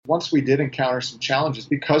once we did encounter some challenges,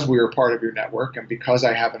 because we were part of your network and because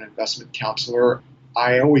I have an investment counselor,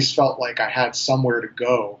 I always felt like I had somewhere to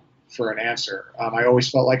go for an answer. I always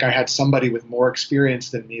felt like I had somebody with more experience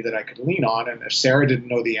than me that I could lean on. And if Sarah didn't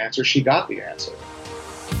know the answer, she got the answer.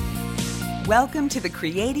 Welcome to the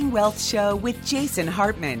Creating Wealth Show with Jason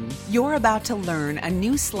Hartman. You're about to learn a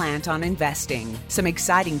new slant on investing, some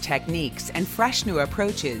exciting techniques, and fresh new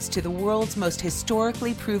approaches to the world's most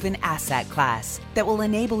historically proven asset class that will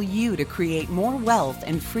enable you to create more wealth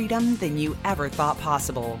and freedom than you ever thought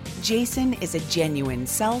possible. Jason is a genuine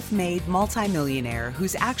self-made multimillionaire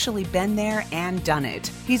who's actually been there and done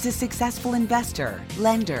it. He's a successful investor,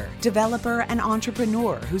 lender, developer, and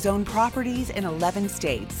entrepreneur who's owned properties in 11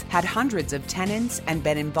 states, had hundreds of tenants, and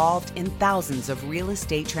been involved in thousands of real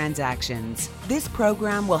estate transactions. This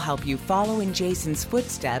program will help you follow in Jason's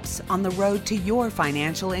footsteps on the road to your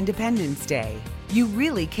financial independence day. You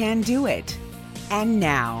really can do it. And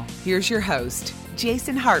now, here's your host,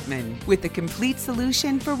 Jason Hartman, with the complete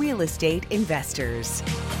solution for real estate investors.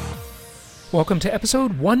 Welcome to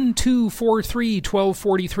episode 1243,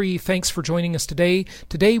 1243. Thanks for joining us today.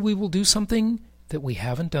 Today we will do something that we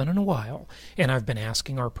haven't done in a while, and I've been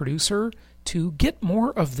asking our producer to get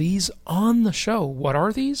more of these on the show. What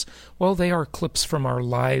are these? Well, they are clips from our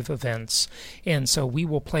live events. And so we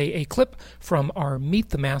will play a clip from our Meet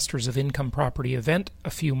the Masters of Income Property event a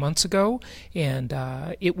few months ago, and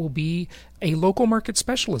it will be a local market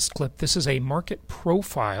specialist clip. This is a market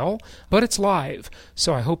profile, but it's live,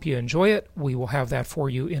 so I hope you enjoy it. We will have that for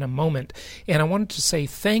you in a moment. And I wanted to say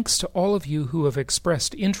thanks to all of you who have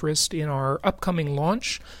expressed interest in our upcoming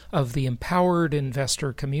launch of the Empowered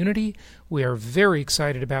Investor Community. We are very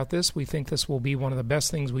excited about this. We think this will be one of the best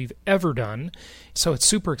things we've ever done. So it's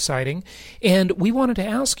super exciting. And we wanted to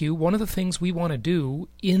ask you, one of the things we want to do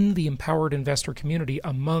in the Empowered Investor Community,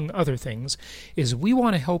 among other things, is we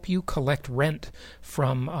want to help you collect rent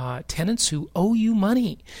from tenants who owe you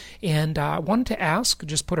money. And I wanted to ask,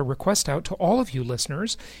 just put a request out to all of you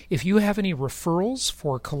listeners, if you have any referrals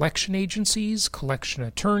for collection agencies, collection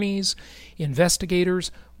attorneys,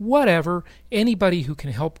 investigators, whatever, anybody who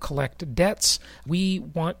can help collect debts, we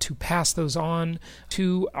want to pass those on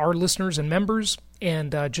to our listeners and members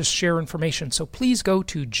and just share information. So please go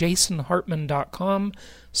to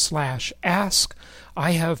jasonhartman.com/ask.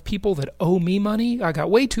 I have people that owe me money. I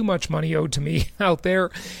got way too much money owed to me out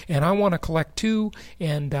there, and I want to collect too,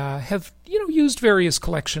 and have used various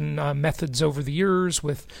collection methods over the years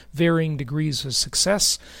with varying degrees of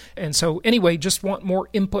success. And so anyway, just want more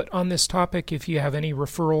input on this topic. If you have any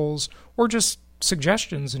referrals or just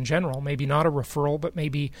suggestions in general, maybe not a referral, but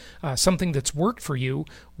maybe something that's worked for you,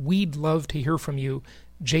 we'd love to hear from you.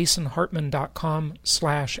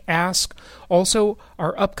 jasonhartman.com/ask. Also,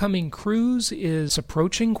 our upcoming cruise is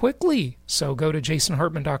approaching quickly, so go to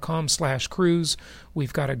jasonhartman.com/cruise.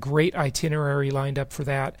 We've got a great itinerary lined up for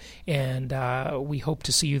that, and we hope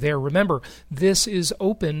to see you there. Remember, this is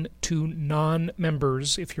open to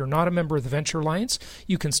non-members. If you're not a member of the Venture Alliance,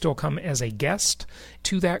 you can still come as a guest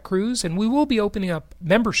to that cruise, and we will be opening up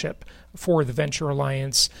membership for the Venture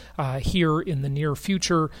Alliance here in the near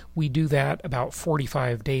future. We do that about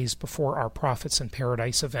 45 days before our Profits in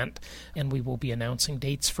Paradise event, and we will be announcing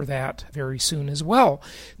dates for that very soon as well.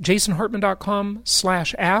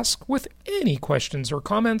 jasonhartman.com/ask with any questions or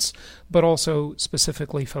comments, but also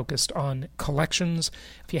specifically focused on collections.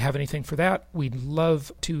 If you have anything for that, we'd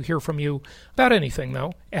love to hear from you about anything,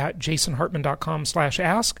 though, at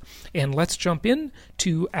jasonhartman.com/ask. And let's jump in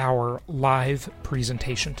to our live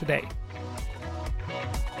presentation today.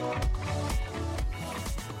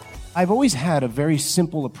 I've always had a very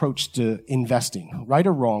simple approach to investing. Right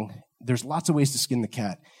or wrong, there's lots of ways to skin the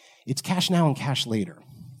cat. It's cash now and cash later.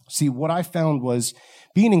 See, what I found was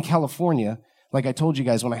being in California, like I told you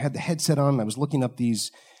guys, when I had the headset on, I was looking up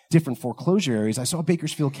these different foreclosure areas. I saw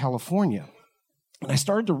Bakersfield, California. And I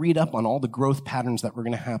started to read up on all the growth patterns that were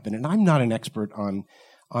going to happen. And I'm not an expert on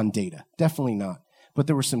data, definitely not. But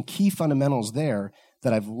there were some key fundamentals there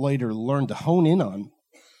that I've later learned to hone in on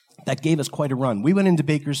that gave us quite a run. We went into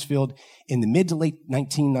Bakersfield in the mid to late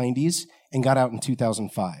 1990s and got out in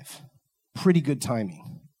 2005. Pretty good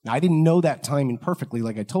timing. Now, I didn't know that timing perfectly,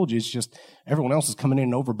 like I told you. It's just everyone else is coming in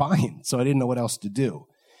and overbuying, so I didn't know what else to do.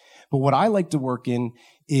 But what I like to work in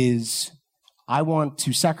is I want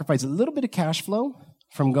to sacrifice a little bit of cash flow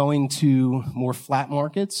from going to more flat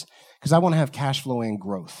markets because I want to have cash flow and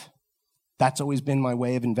growth. That's always been my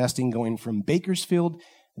way of investing, going from Bakersfield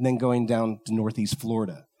and then going down to Northeast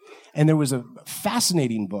Florida. And there was a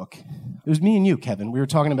fascinating book. It was me and you, Kevin. We were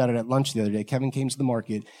talking about it at lunch the other day. Kevin came to the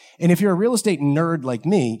market. And if you're a real estate nerd like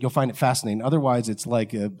me, you'll find it fascinating. Otherwise, it's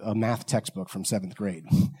like a math textbook from 7th grade.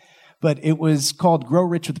 But it was called Grow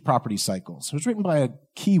Rich with Property Cycles. It was written by a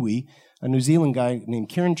Kiwi, a New Zealand guy named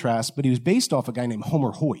Kieran Trask, but he was based off a guy named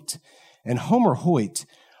Homer Hoyt. And Homer Hoyt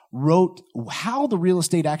wrote how the real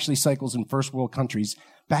estate actually cycles in first world countries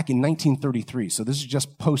back in 1933. So this is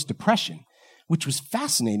just post-Depression, which was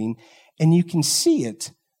fascinating. And you can see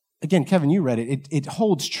it. Again, Kevin, you read it. It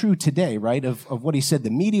holds true today, right, of what he said the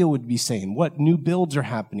media would be saying, what new builds are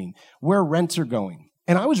happening, where rents are going.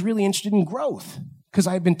 And I was really interested in growth because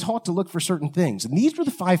I had been taught to look for certain things. And these were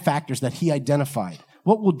the 5 factors that he identified.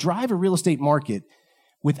 What will drive a real estate market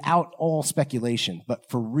without all speculation, but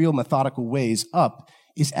for real methodical ways up,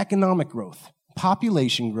 is economic growth,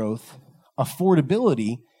 population growth,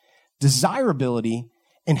 affordability, desirability,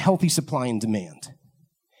 and healthy supply and demand.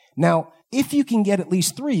 Now, if you can get at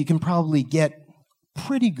least 3, you can probably get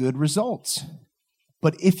pretty good results.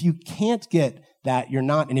 But if you can't get that, you're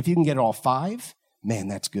not. And if you can get all 5, man,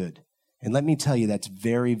 that's good. And let me tell you, that's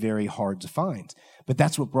very, very hard to find. But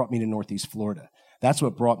that's what brought me to Northeast Florida. That's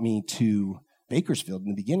what brought me to Bakersfield in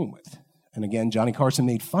the beginning with. And again, Johnny Carson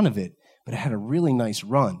made fun of it, but it had a really nice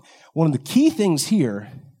run. One of the key things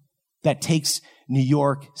here that takes New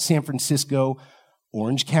York, San Francisco,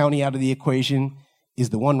 Orange County out of the equation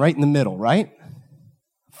is the one right in the middle, right?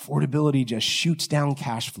 Affordability just shoots down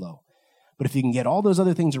cash flow. But if you can get all those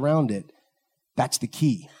other things around it, that's the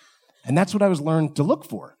key. And that's what I was learned to look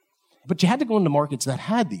for. But you had to go into markets that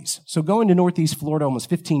had these. So going to Northeast Florida almost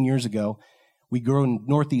 15 years ago, we grew in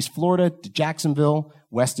Northeast Florida to Jacksonville,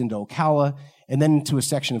 west into Ocala, and then into a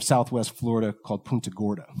section of Southwest Florida called Punta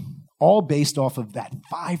Gorda, all based off of that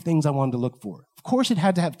 5 things I wanted to look for. Of course, it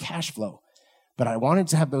had to have cash flow, but I wanted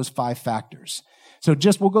to have those 5 factors. So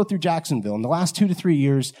we'll go through Jacksonville. In the last 2 to 3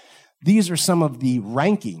 years, these are some of the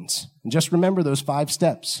rankings. And just remember those 5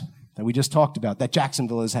 steps that we just talked about that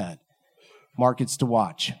Jacksonville has had. Markets to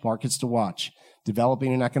watch,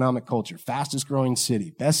 developing an economic culture, fastest growing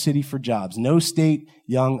city, best city for jobs, no state,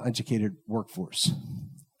 young, educated workforce.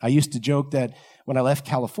 I used to joke that when I left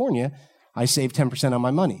California, I saved 10% on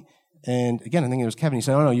my money. And again, I think it was Kevin. He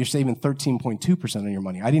said, oh, no, you're saving 13.2% on your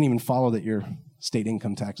money. I didn't even follow that your state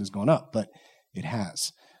income tax has gone up, but it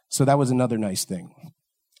has. So that was another nice thing.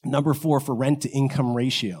 Number 4 for rent to income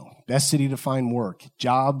ratio. Best city to find work.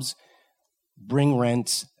 Jobs bring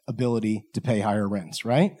rents, ability to pay higher rents,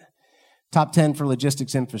 right? Top 10 for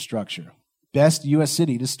logistics infrastructure. Best U.S.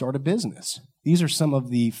 city to start a business. These are some of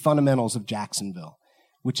the fundamentals of Jacksonville,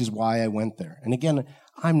 which is why I went there. And again,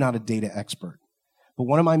 I'm not a data expert. But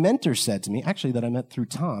one of my mentors said to me, actually that I met through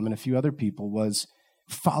Tom and a few other people, was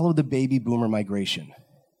follow the baby boomer migration.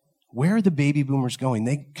 Where are the baby boomers going?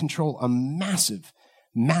 They control a massive,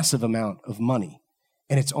 massive amount of money,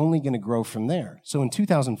 and it's only going to grow from there. So in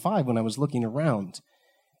 2005, when I was looking around,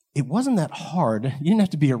 it wasn't that hard. You didn't have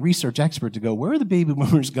to be a research expert to go, where are the baby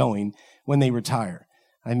boomers going when they retire?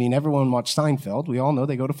 I mean, everyone watched Seinfeld. We all know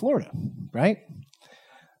they go to Florida, right?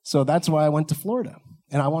 So that's why I went to Florida.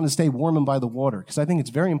 And I want to stay warm and by the water because I think it's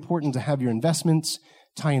very important to have your investments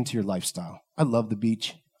tie into your lifestyle. I love the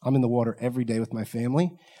beach. I'm in the water every day with my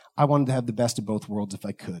family. I wanted to have the best of both worlds if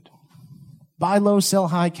I could. Buy low, sell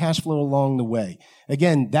high, cash flow along the way.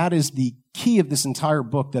 Again, that is the key of this entire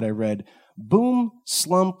book that I read. Boom,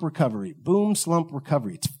 slump, recovery. Boom, slump,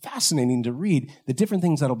 recovery. It's fascinating to read the different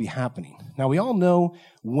things that'll be happening. Now, we all know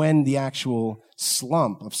when the actual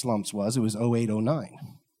slump of slumps was. It was 08, 09.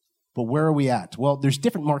 But where are we at? Well, there's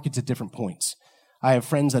different markets at different points. I have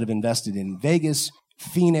friends that have invested in Vegas,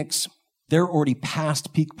 Phoenix. They're already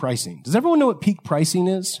past peak pricing. Does everyone know what peak pricing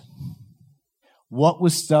is? What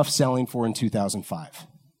was stuff selling for in 2005?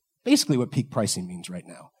 Basically what peak pricing means right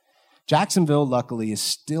now. Jacksonville, luckily, is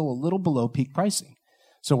still a little below peak pricing.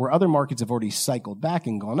 So where other markets have already cycled back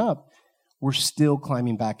and gone up, we're still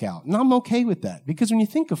climbing back out. And I'm okay with that because when you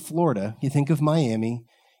think of Florida, you think of Miami,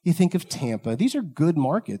 you think of Tampa. These are good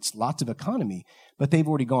markets, lots of economy, but they've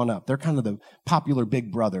already gone up. They're kind of the popular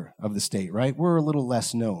big brother of the state, right? We're a little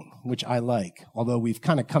less known, which I like, although we've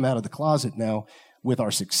kind of come out of the closet now with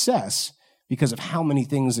our success because of how many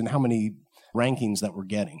things and how many rankings that we're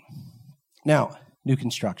getting. Now, new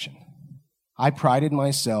construction. I prided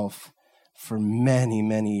myself for many,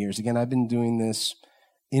 many years. Again, I've been doing this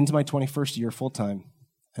into my 21st year full time,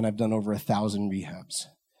 and I've done over 1,000 rehabs.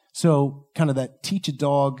 So kind of that teach a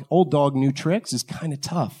dog, old dog, new tricks is kind of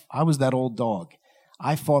tough. I was that old dog.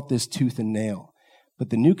 I fought this tooth and nail. But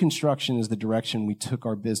the new construction is the direction we took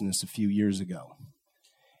our business a few years ago.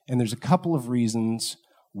 And there's a couple of reasons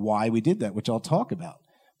why we did that, which I'll talk about.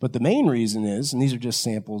 But the main reason is, and these are just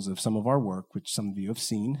samples of some of our work, which some of you have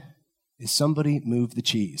seen, is Somebody Move the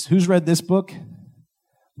Cheese. Who's read this book?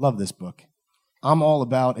 Love this book. I'm all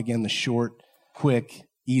about, again, the short, quick,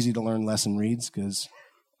 easy-to-learn lesson reads because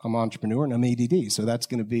I'm an entrepreneur and I'm ADD, so that's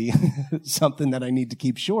going to be something that I need to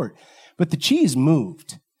keep short. But the cheese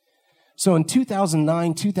moved. So in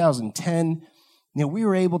 2009, 2010, we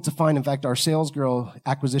were able to find, in fact, our sales girl,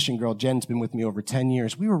 acquisition girl, Jen's been with me over 10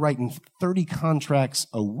 years. We were writing 30 contracts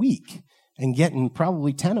a week and getting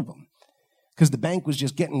probably 10 of them because the bank was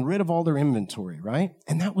just getting rid of all their inventory, right?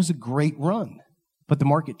 And that was a great run. But the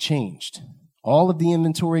market changed. All of the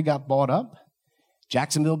inventory got bought up.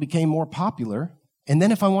 Jacksonville became more popular. And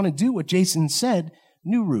then if I want to do what Jason said,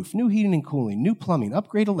 new roof, new heating and cooling, new plumbing,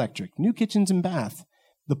 upgrade electric, new kitchens and bath,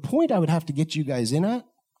 the point I would have to get you guys in at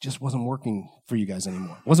just wasn't working for you guys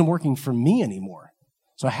anymore. It wasn't working for me anymore.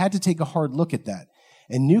 So I had to take a hard look at that.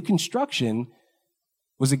 And new construction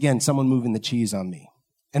was, again, someone moving the cheese on me.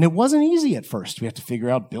 And it wasn't easy at first. We had to figure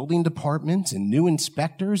out building departments and new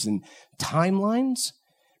inspectors and timelines.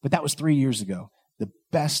 But that was 3 years ago. The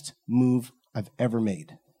best move I've ever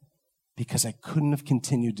made. Because I couldn't have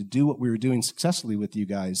continued to do what we were doing successfully with you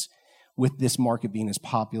guys with this market being as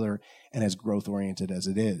popular and as growth-oriented as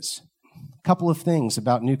it is. A couple of things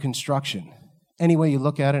about new construction. Any way you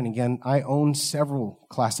look at it, and again, I own several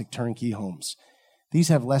classic turnkey homes. These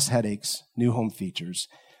have less headaches, new home features,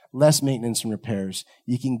 less maintenance and repairs.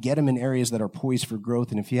 You can get them in areas that are poised for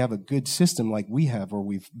growth, and if you have a good system like we have, where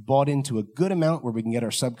we've bought into a good amount where we can get our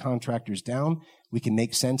subcontractors down, we can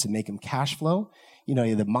make sense and make them cash flow.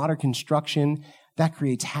 The modern construction, that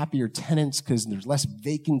creates happier tenants because there's less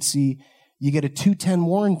vacancy. You get a 210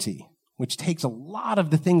 warranty, which takes a lot of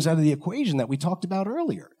the things out of the equation that we talked about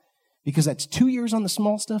earlier, because that's 2 years on the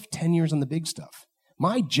small stuff, 10 years on the big stuff.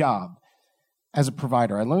 My job as a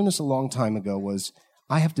provider, I learned this a long time ago, was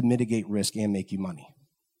I have to mitigate risk and make you money.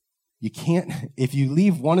 You can't, if you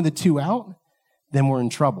leave one of the two out, then we're in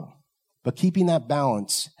trouble. But keeping that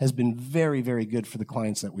balance has been very, very good for the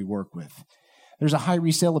clients that we work with. There's a high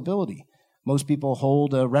resaleability. Most people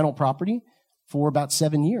hold a rental property for about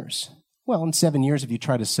 7 years. Well, in 7 years, if you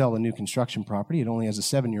try to sell a new construction property, it only has a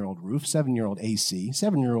 7-year-old roof, 7-year-old AC,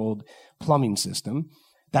 7-year-old plumbing system.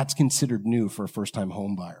 That's considered new for a first-time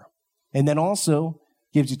home buyer. And then also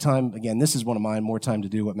gives you time, again, this is one of mine, more time to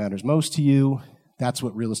do what matters most to you. That's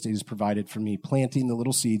what real estate has provided for me, planting the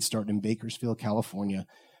little seeds starting in Bakersfield, California,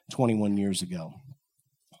 21 years ago.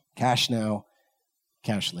 Cash now,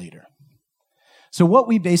 cash later. So what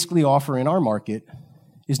we basically offer in our market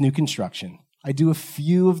is new construction. I do a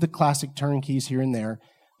few of the classic turnkeys here and there,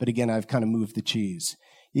 but again, I've kind of moved the cheese.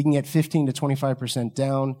 You can get 15 to 25%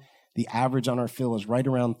 down. The average on our fill is right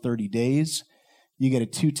around 30 days. You get a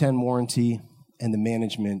 210 warranty, and the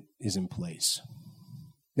management is in place.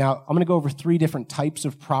 Now, I'm going to go over 3 different types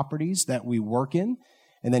of properties that we work in,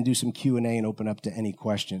 and then do some Q&A and open up to any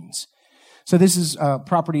questions. So this is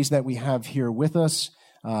properties that we have here with us.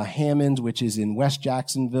 Hammond, which is in West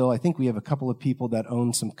Jacksonville. I think we have a couple of people that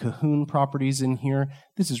own some Cahoon properties in here.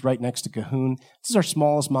 This is right next to Cahoon. This is our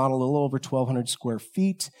smallest model, a little over 1,200 square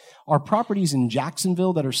feet. Our properties in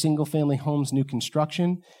Jacksonville that are single-family homes, new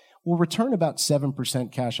construction, will return about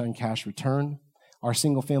 7% cash-on-cash return. Our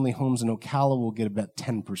single-family homes in Ocala will get about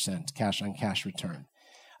 10% cash-on-cash return.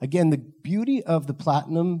 Again, the beauty of the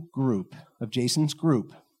Platinum group, of Jason's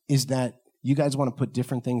group, is that you guys want to put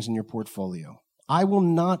different things in your portfolio. I will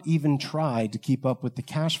not even try to keep up with the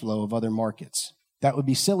cash flow of other markets. That would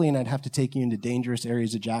be silly, and I'd have to take you into dangerous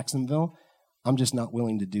areas of Jacksonville. I'm just not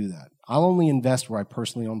willing to do that. I'll only invest where I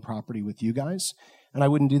personally own property with you guys, and I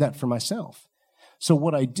wouldn't do that for myself. So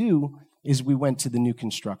what I do is we went to the new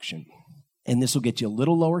construction, and this will get you a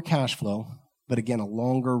little lower cash flow, but again, a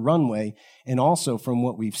longer runway, and also from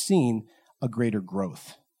what we've seen, a greater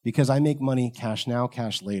growth. Because I make money cash now,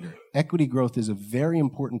 cash later. Equity growth is a very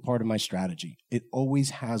important part of my strategy. It always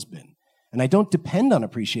has been. And I don't depend on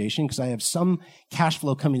appreciation because I have some cash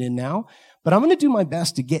flow coming in now, but I'm going to do my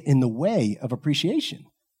best to get in the way of appreciation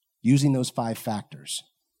using those 5 factors.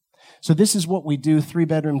 So this is what we do,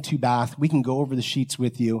 3-bedroom, 2-bath. We can go over the sheets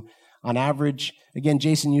with you. On average, again,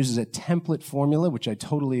 Jason uses a template formula, which I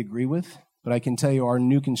totally agree with, but I can tell you our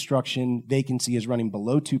new construction vacancy is running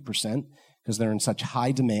below 2%. Because they're in such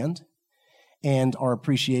high demand, and our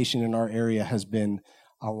appreciation in our area has been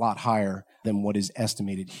a lot higher than what is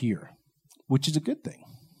estimated here, which is a good thing.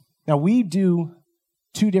 Now, we do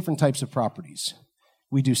 2 different types of properties.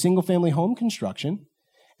 We do single-family home construction,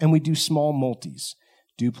 and we do small multis,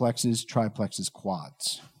 duplexes, triplexes,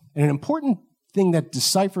 quads. And an important thing that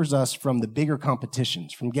deciphers us from the bigger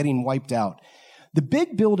competitions, from getting wiped out, the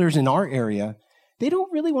big builders in our area, they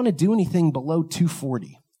don't really want to do anything below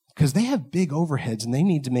 240 because they have big overheads and they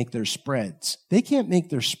need to make their spreads. They can't make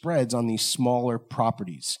their spreads on these smaller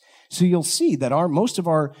properties. So you'll see that most of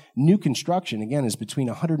our new construction, again, is between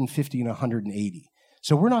 150 and 180.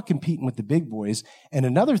 So we're not competing with the big boys. And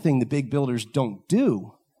another thing the big builders don't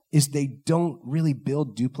do is they don't really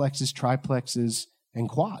build duplexes, triplexes, and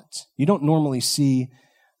quads. You don't normally see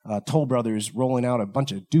Toll Brothers rolling out a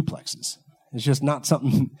bunch of duplexes. It's just not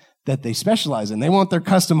something that they specialize in. They want their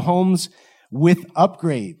custom homes with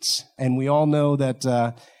upgrades. And we all know that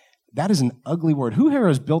that is an ugly word. Who here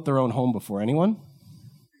has built their own home before? Anyone?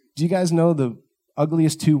 Do you guys know the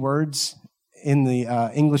ugliest two words in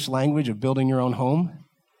the English language of building your own home?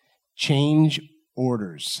 Change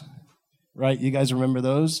orders. Right? You guys remember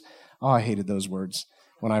those? Oh, I hated those words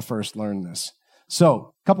when I first learned this.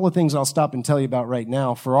 So, a couple of things I'll stop and tell you about right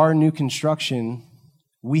now. For our new construction,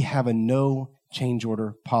 we have a no change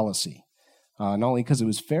order policy. Not only because it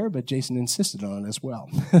was fair, but Jason insisted on it as well.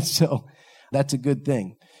 So, that's a good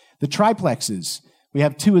thing. The triplexes, we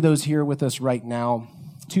have 2 of those here with us right now.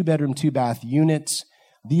 2-bedroom, 2-bath units.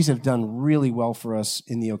 These have done really well for us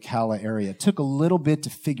in the Ocala area. It took a little bit to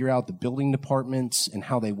figure out the building departments and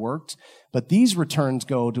how they worked, but these returns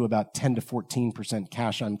go to about 10 to 14%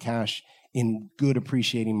 cash on cash in good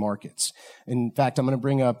appreciating markets. In fact, I'm going to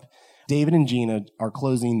bring up David and Gina are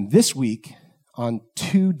closing this week on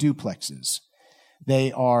 2 duplexes.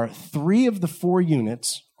 They are 3 of the 4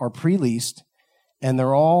 units are pre-leased, and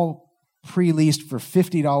they're all pre-leased for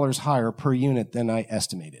 $50 higher per unit than I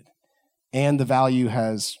estimated. And the value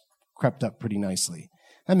has crept up pretty nicely.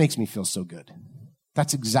 That makes me feel so good.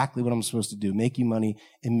 That's exactly what I'm supposed to do, make you money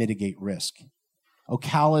and mitigate risk.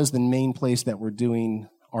 Ocala is the main place that we're doing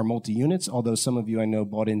our multi-units, although some of you I know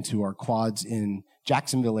bought into our quads in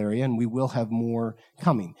Jacksonville area, and we will have more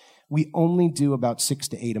coming. We only do about 6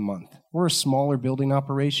 to 8 a month. We're a smaller building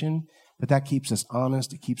operation, but that keeps us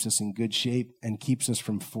honest, it keeps us in good shape, and keeps us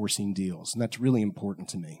from forcing deals, and that's really important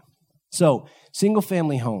to me. So,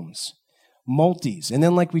 single-family homes, multis, and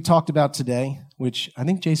then like we talked about today, which I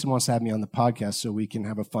think Jason wants to have me on the podcast so we can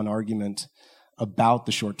have a fun argument about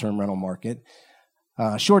the short-term rental market.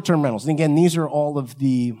 Short-term rentals. And again, these are all of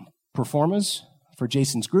the performas for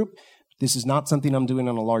Jason's group. This is not something I'm doing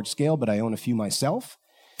on a large scale, but I own a few myself.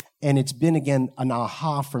 And it's been, again, an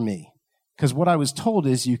aha for me. Because what I was told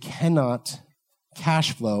is you cannot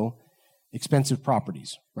cash flow expensive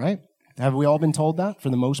properties, right? Have we all been told that for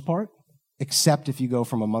the most part? Except if you go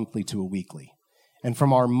from a monthly to a weekly. And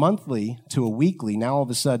from our monthly to a weekly, now all of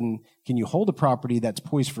a sudden, can you hold a property that's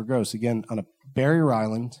poised for growth? Again, on a barrier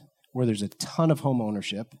island where there's a ton of home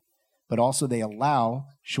ownership, but also they allow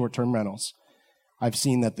short-term rentals. I've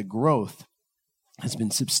seen that the growth has been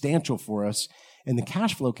substantial for us, and the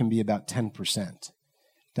cash flow can be about 10%.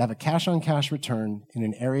 To have a cash-on-cash return in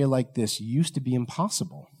an area like this used to be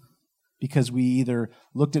impossible because we either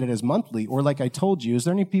looked at it as monthly or, like I told you, is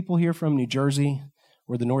there any people here from New Jersey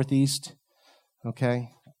or the Northeast? Okay.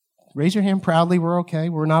 Raise your hand proudly. We're okay.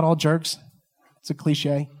 We're not all jerks. It's a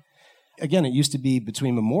cliche. Again, it used to be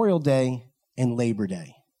between Memorial Day and Labor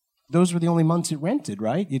Day. Those were the only months it rented,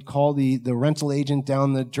 right? You'd call the rental agent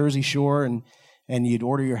down the Jersey Shore and you'd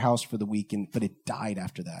order your house for the weekend, but it died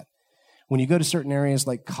after that. When you go to certain areas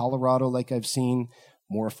like Colorado, like I've seen,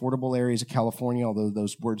 more affordable areas of California, although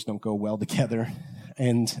those words don't go well together,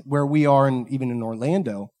 and where we are, and even in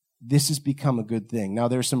Orlando, this has become a good thing. Now,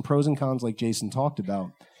 there's some pros and cons like Jason talked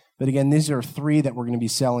about, but again, these are 3 that we're going to be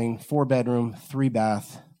selling, 4-bedroom,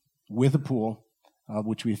 3-bath, with a pool,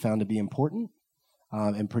 which we found to be important,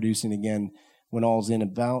 and producing, again, when all's in,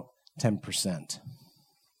 about 10%.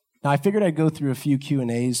 Now, I figured I'd go through a few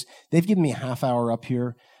Q&As. They've given me a half hour up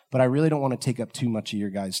here, but I really don't want to take up too much of your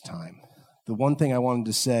guys' time. The one thing I wanted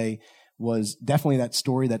to say was definitely that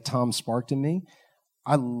story that Tom sparked in me.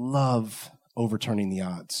 I love overturning the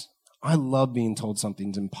odds. I love being told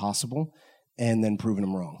something's impossible and then proving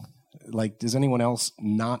them wrong. Like, does anyone else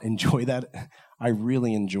not enjoy that? I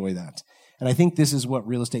really enjoy that. And I think this is what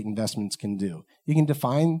real estate investments can do. You can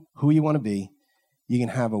define who you want to be. You can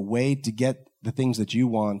have a way to get the things that you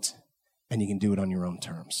want, and you can do it on your own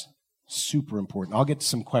terms. Super important. I'll get to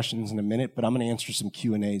some questions in a minute, but I'm going to answer some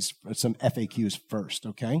Q&As, some FAQs first,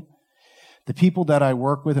 okay? The people that I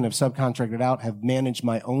work with and have subcontracted out have managed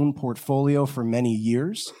my own portfolio for many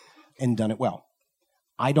years and done it well.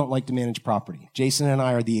 I don't like to manage property. Jason and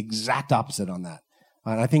I are the exact opposite on that.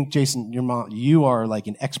 And I think, Jason, you are like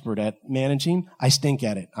an expert at managing. I stink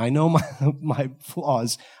at it. I know my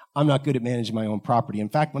flaws. I'm not good at managing my own property. In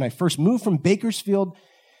fact, when I first moved from Bakersfield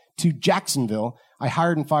to Jacksonville, I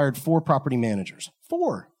hired and fired 4 property managers.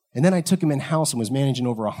 4. And then I took him in-house and was managing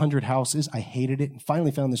over 100 houses. I hated it and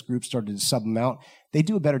finally found this group, started to sub them out. They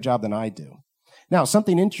do a better job than I do. Now,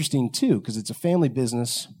 something interesting too, because it's a family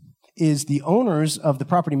business, is the owners of the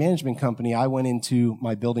property management company I went into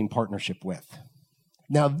my building partnership with.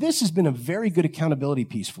 Now, this has been a very good accountability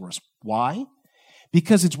piece for us. Why?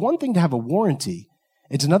 Because it's one thing to have a warranty.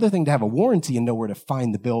 It's another thing to have a warranty and know where to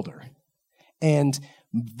find the builder. And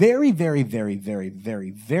very, very, very, very,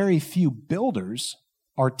 very, very few builders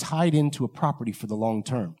are tied into a property for the long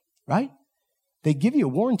term, right? They give you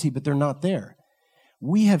a warranty, but they're not there.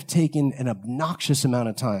 We have taken an obnoxious amount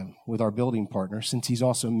of time with our building partner, since he's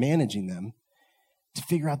also managing them, to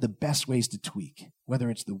figure out the best ways to tweak, whether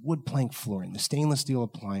it's the wood plank flooring, the stainless steel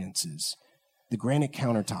appliances, the granite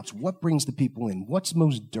countertops, what brings the people in, what's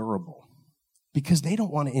most durable, because they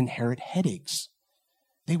don't want to inherit headaches.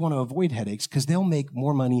 They want to avoid headaches because they'll make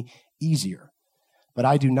more money easier. But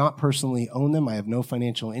I do not personally own them. I have no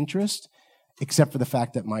financial interest, except for the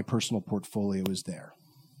fact that my personal portfolio is there.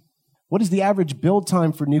 What is the average build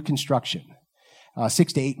time for new construction?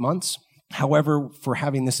 6 to 8 months. However, for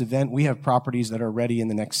having this event, we have properties that are ready in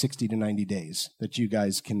the next 60 to 90 days that you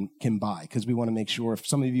guys can buy, because we want to make sure if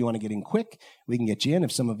some of you want to get in quick, we can get you in.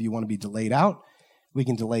 If some of you want to be delayed out, we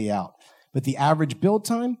can delay you out. But the average build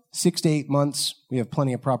time, 6 to 8 months. We have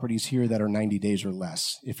plenty of properties here that are 90 days or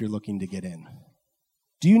less if you're looking to get in.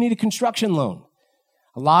 Do you need a construction loan?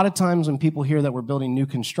 A lot of times when people hear that we're building new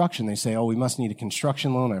construction, they say, oh, we must need a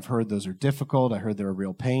construction loan. I've heard those are difficult. I heard they're a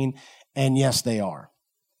real pain. And yes, they are.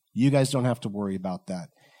 You guys don't have to worry about that.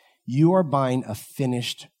 You are buying a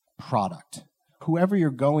finished product. Whoever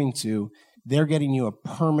you're going to, they're getting you a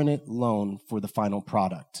permanent loan for the final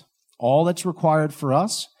product. All that's required for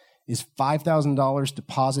us is $5,000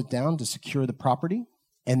 deposit down to secure the property.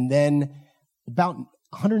 And then about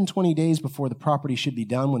 120 days before the property should be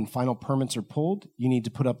done, when final permits are pulled, you need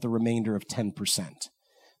to put up the remainder of 10%.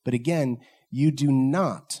 But again, you do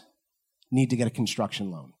not need to get a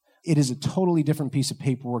construction loan. It is a totally different piece of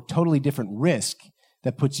paperwork, totally different risk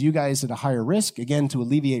that puts you guys at a higher risk. Again, to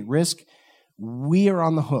alleviate risk, we are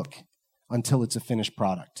on the hook until it's a finished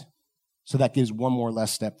product. So that gives one more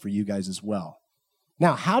less step for you guys as well.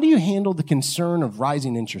 Now, how do you handle the concern of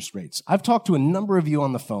rising interest rates? I've talked to a number of you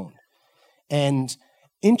on the phone, and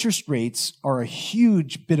interest rates are a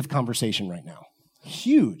huge bit of conversation right now.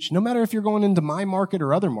 Huge. No matter if you're going into my market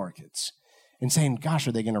or other markets and saying, gosh,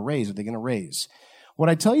 are they going to raise? Are they going to raise? What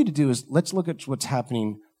I tell you to do is let's look at what's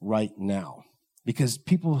happening right now, because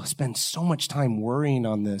people spend so much time worrying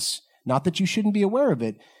on this. Not that you shouldn't be aware of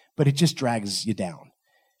it, but it just drags you down.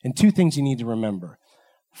 And two things you need to remember.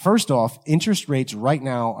 First off, interest rates right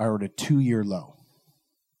now are at a 2-year low.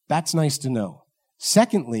 That's nice to know.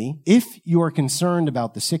 Secondly, if you are concerned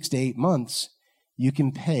about the 6 to 8 months, you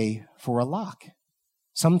can pay for a lock.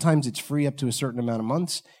 Sometimes it's free up to a certain amount of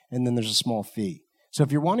months, and then there's a small fee. So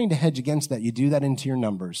if you're wanting to hedge against that, you do that into your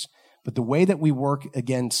numbers. But the way that we work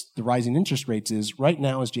against the rising interest rates is, right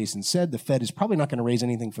now, as Jason said, the Fed is probably not going to raise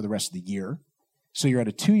anything for the rest of the year. So you're at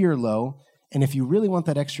a 2-year low, and if you really want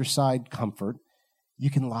that extra side comfort, you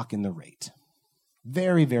can lock in the rate.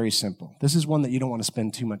 Very, very simple. This is one that you don't want to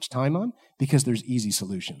spend too much time on because there's easy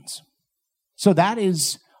solutions. So that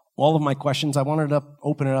is all of my questions. I wanted to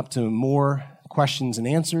open it up to more questions and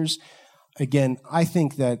answers. Again, I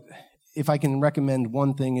think that if I can recommend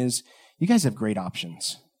one thing is you guys have great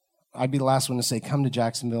options. I'd be the last one to say come to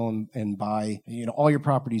Jacksonville and buy all your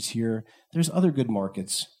properties here. There's other good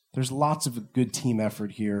markets. There's lots of good team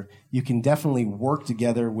effort here. You can definitely work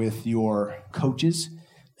together with your coaches.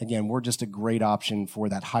 Again, we're just a great option for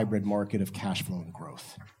that hybrid market of cash flow and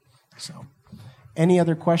growth. So, any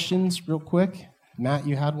other questions real quick? Matt,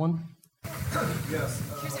 you had one? Yes.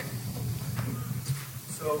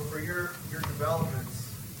 So for your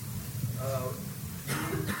developments, do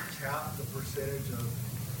you cap the percentage of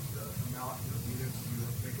the amount of units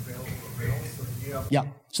you make available for rentals? Yeah.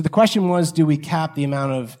 So the question was, do we cap the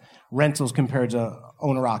amount of rentals compared to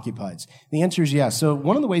owner-occupieds? The answer is yes. So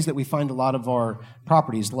one of the ways that we find a lot of our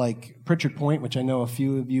properties, like Pritchard Point, which I know a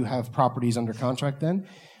few of you have properties under contract then,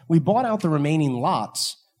 we bought out the remaining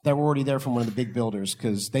lots that were already there from one of the big builders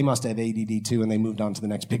because they must have ADD too, and they moved on to the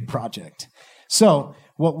next big project. So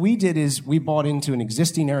what we did is we bought into an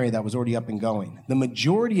existing area that was already up and going. The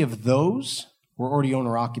majority of those were already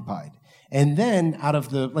owner-occupied. And then out of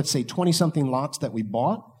the, let's say, 20-something lots that we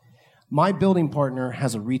bought, my building partner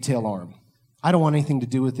has a retail arm. I don't want anything to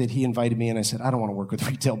do with it. He invited me, and I said, I don't want to work with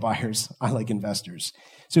retail buyers. I like investors.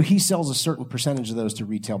 So he sells a certain percentage of those to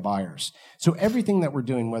retail buyers. So everything that we're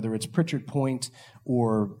doing, whether it's Pritchard Point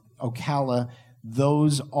or Ocala,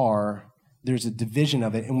 those are there's a division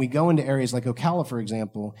of it. And we go into areas like Ocala, for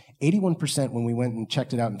example, 81%, when we went and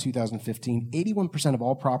checked it out in 2015, 81% of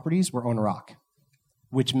all properties were owner-occ,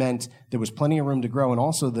 which meant there was plenty of room to grow. And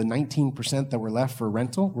also the 19% that were left for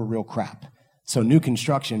rental were real crap. So new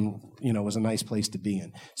construction, was a nice place to be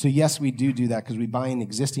in. So yes, we do that because we buy in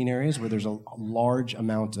existing areas where there's a large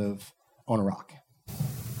amount of owner-occ. Do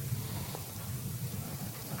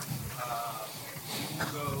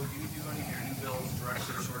you do any of your new builds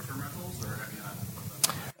directly to short-term rentals, or have you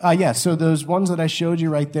not? Yeah, so those ones that I showed you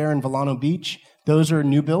right there in Volano Beach, those are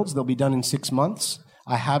new builds. They'll be done in 6 months.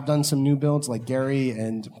 I have done some new builds like Gary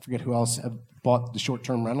and I forget who else have bought the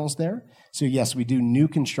short-term rentals there. So yes, we do new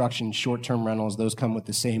construction short-term rentals. Those come with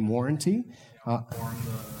the same warranty. The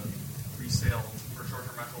resale for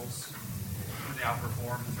short-term rentals, do they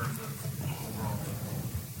outperform in terms of overall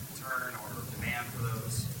return or demand for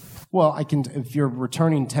those? Well, if you're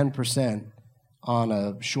returning 10% on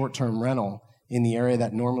a short-term rental in the area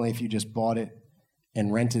that normally if you just bought it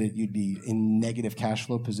and rented it, you'd be in negative cash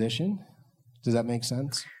flow position. Does that make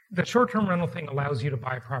sense? The short-term rental thing allows you to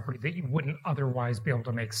buy a property that you wouldn't otherwise be able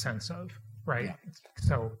to make sense of, right? Yeah.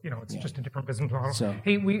 So, it's just a different business model. So,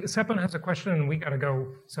 hey, Sepan has a question and we got to go.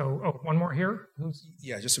 So, one more here.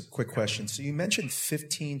 Yeah, just a quick question. So you mentioned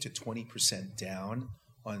 15 to 20% down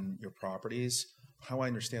on your properties. How I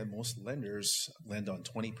understand most lenders lend on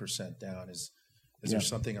 20% down. Is there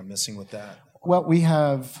something I'm missing with that? Well, we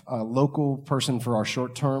have a local person for our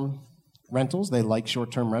short-term rentals. They like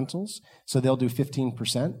short-term rentals, so they'll do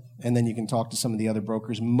 15%, and then you can talk to some of the other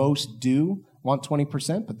brokers. Most do want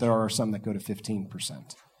 20%, but there are some that go to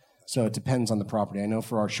 15%. So it depends on the property. I know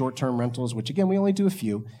for our short-term rentals, which again, we only do a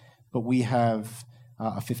few, but we have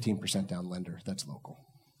a 15% down lender that's local.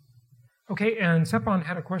 Okay, and Sepan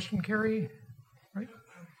had a question, Carrie, right?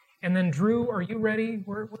 And then Drew, are you ready?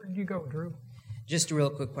 Where did you go, Drew? Just a real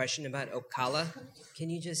quick question about Ocala. Can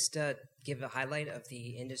you just give a highlight of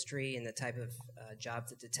the industry and the type of jobs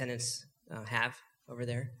that the tenants have over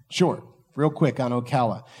there? Sure. Real quick on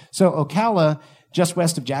Ocala. So Ocala, just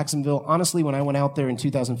west of Jacksonville, honestly, when I went out there in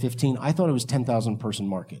 2015, I thought it was a 10,000 person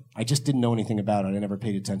market. I just didn't know anything about it. I never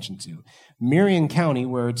paid attention to. Marion County,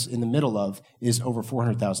 where it's in the middle of, is over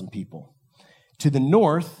 400,000 people. To the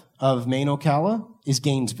north of main Ocala is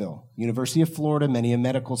Gainesville, University of Florida, many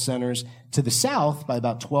medical centers. To the south, by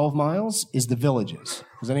about 12 miles, is the Villages.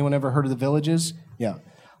 Has anyone ever heard of the Villages? Yeah.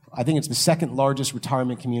 I think it's the second largest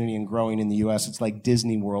retirement community and growing in the U.S. It's like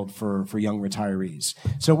Disney World for young retirees.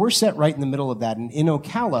 So we're set right in the middle of that. And in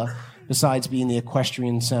Ocala, besides being the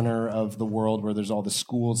equestrian center of the world where there's all the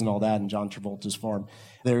schools and all that and John Travolta's farm,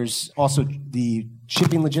 there's also the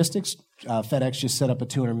shipping logistics. FedEx just set up a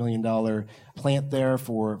 $200 million plant there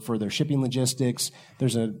for their shipping logistics.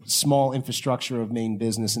 There's a small infrastructure of main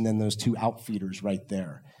business and then those two outfeeders right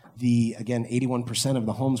there. Again, 81% of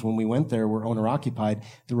the homes when we went there were owner-occupied.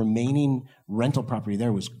 The remaining rental property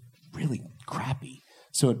there was really crappy.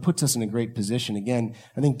 So it puts us in a great position. Again,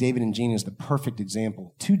 I think David and Gina is the perfect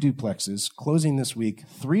example. 2 duplexes, closing this week,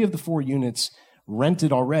 3 of the 4 units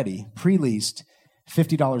rented already, pre-leased,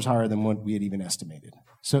 $50 higher than what we had even estimated.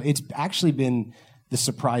 So it's actually been the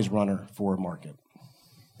surprise runner for a market.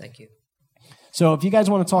 Thank you. So if you guys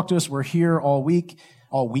want to talk to us, we're here all week,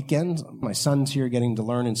 all weekend. My son's here getting to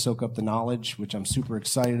learn and soak up the knowledge, which I'm super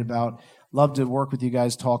excited about. Love to work with you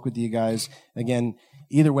guys, talk with you guys. Again,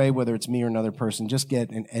 either way, whether it's me or another person, just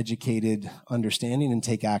get an educated understanding and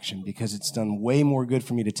take action because it's done way more good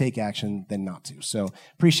for me to take action than not to. So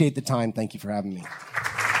appreciate the time. Thank you for having me.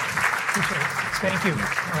 Thank you.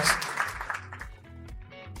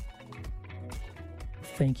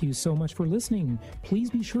 Thank you so much for listening.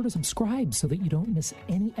 Please be sure to subscribe so that you don't miss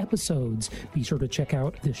any episodes. Be sure to check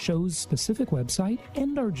out the show's specific website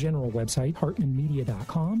and our general website,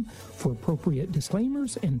 hartmanmedia.com, for appropriate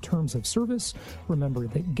disclaimers and terms of service. Remember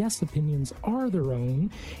that guest opinions are their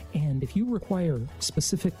own, and if you require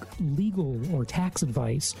specific legal or tax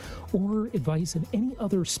advice or advice in any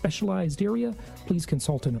other specialized area, please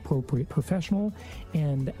consult an appropriate professional.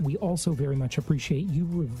 And we also very much appreciate you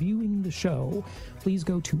reviewing the show. Please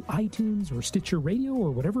go to iTunes or Stitcher Radio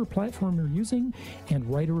or whatever platform you're using and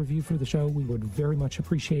write a review for the show. We would very much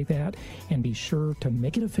appreciate that. And be sure to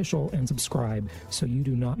make it official and subscribe so you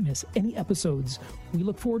do not miss any episodes. We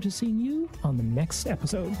look forward to seeing you on the next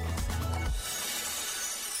episode.